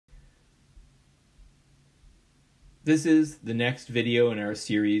This is the next video in our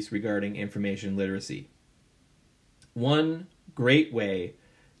series regarding information literacy. One great way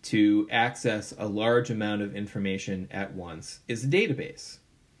to access a large amount of information at once is a database.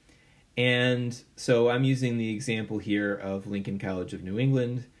 And so I'm using the example here of Lincoln College of New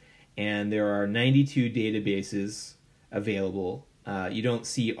England, and there are 92 databases available. You don't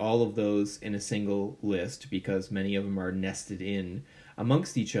see all of those in a single list because many of them are nested in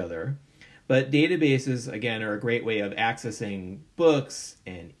amongst each other. But databases, again, are a great way of accessing books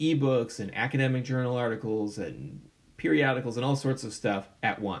and ebooks and academic journal articles and periodicals and all sorts of stuff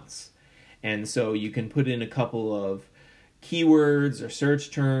at once. And so you can put in a couple of keywords or search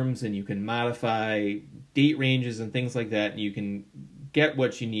terms, and you can modify date ranges and things like that, and you can get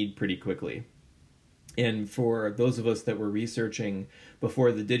what you need pretty quickly. And for those of us that were researching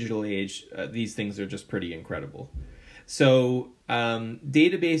before the digital age, these things are just pretty incredible. So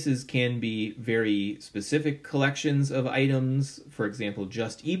databases can be very specific collections of items, for example,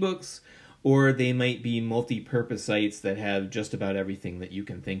 just ebooks, or they might be multi-purpose sites that have just about everything that you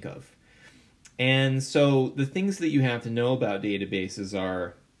can think of. And so the things that you have to know about databases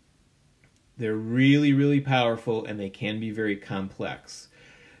are they're really, really powerful, and they can be very complex.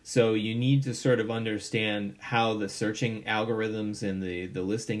 So you need to sort of understand how the searching algorithms and the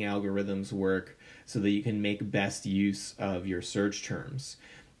listing algorithms work so that you can make best use of your search terms.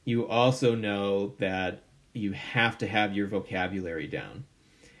 You also know that you have to have your vocabulary down.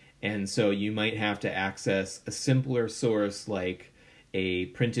 And so you might have to access a simpler source like a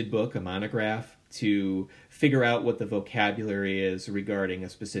printed book, a monograph, to figure out what the vocabulary is regarding a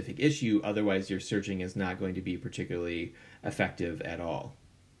specific issue. Otherwise, your searching is not going to be particularly effective at all.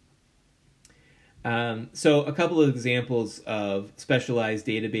 So a couple of examples of specialized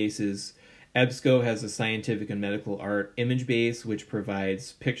databases. EBSCO has a scientific and medical art image base, which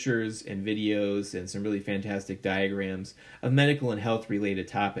provides pictures and videos and some really fantastic diagrams of medical and health related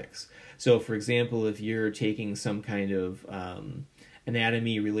topics. So for example, if you're taking some kind of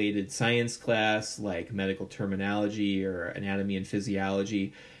anatomy related science class like medical terminology or anatomy and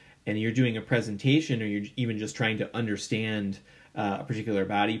physiology, and you're doing a presentation, or you're even just trying to understand a particular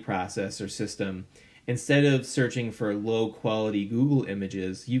body process or system, instead of searching for low-quality Google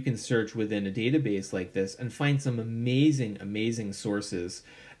images, you can search within a database like this and find some amazing, amazing sources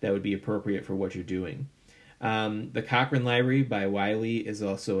that would be appropriate for what you're doing. The Cochrane Library by Wiley is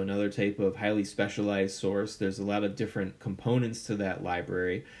also another type of highly specialized source. There's a lot of different components to that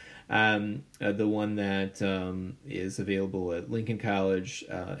library. The one that is available at Lincoln College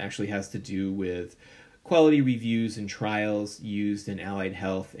actually has to do with quality reviews and trials used in allied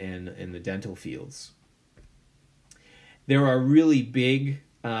health and in the dental fields. There are really big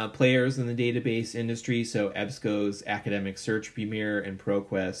players in the database industry, so EBSCO's Academic Search Premier and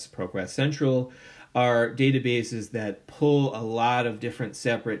ProQuest Central are databases that pull a lot of different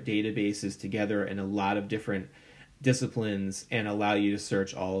separate databases together in a lot of different disciplines and allow you to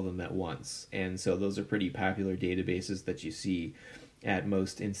search all of them at once. And so those are pretty popular databases that you see at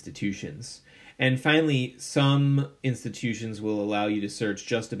most institutions. And finally, some institutions will allow you to search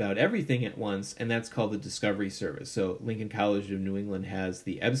just about everything at once, and that's called the Discovery Service. So Lincoln College of New England has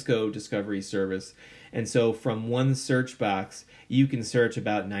the EBSCO Discovery Service, and so from one search box, you can search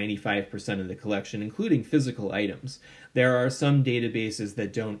about 95% of the collection, including physical items. There are some databases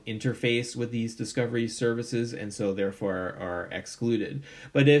that don't interface with these discovery services, and so therefore are excluded.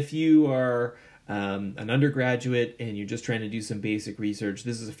 But if you are an undergraduate and you're just trying to do some basic research,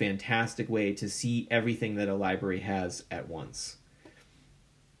 this is a fantastic way to see everything that a library has at once.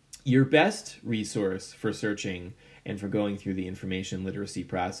 Your best resource for searching and for going through the information literacy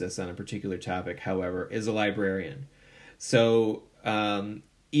process on a particular topic, however, is a librarian. So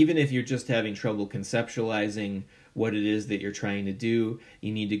even if you're just having trouble conceptualizing what it is that you're trying to do,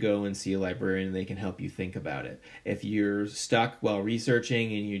 you need to go and see a librarian and they can help you think about it. If you're stuck while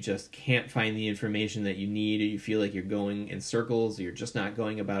researching and you just can't find the information that you need, or you feel like you're going in circles, or you're just not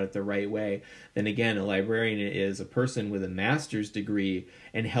going about it the right way, then again, a librarian is a person with a master's degree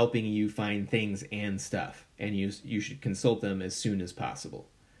and helping you find things and stuff, and you should consult them as soon as possible.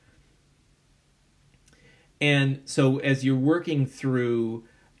 And so as you're working through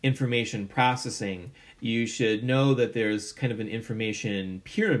information processing, you should know that there's kind of an information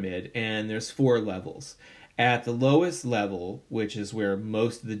pyramid, and there's 4 levels. At the lowest level, which is where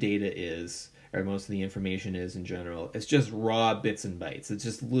most of the data is, or most of the information is in general, it's just raw bits and bytes. It's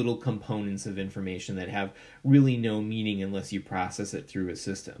just little components of information that have really no meaning unless you process it through a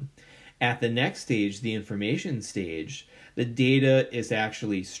system. At the next stage, the information stage, the data is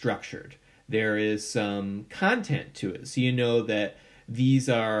actually structured. There is some content to it, so you know that these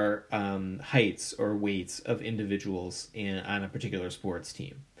are heights or weights of individuals on a particular sports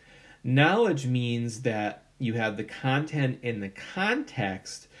team. Knowledge means that you have the content and the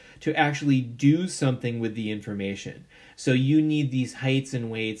context to actually do something with the information. So you need these heights and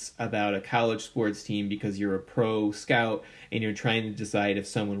weights about a college sports team because you're a pro scout and you're trying to decide if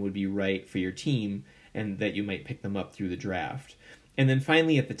someone would be right for your team and that you might pick them up through the draft. And then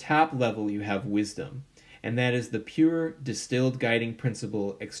finally, at the top level, you have wisdom. And that is the pure distilled guiding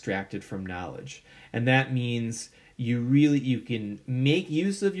principle extracted from knowledge. And that means you can make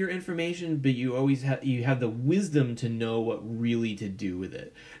use of your information, but you have the wisdom to know what really to do with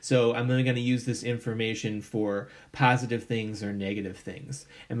it. So I'm only going to use this information for positive things or negative things.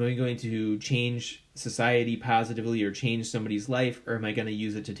 Am I going to change society positively or change somebody's life, or am I going to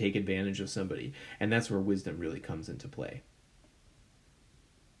use it to take advantage of somebody? And that's where wisdom really comes into play.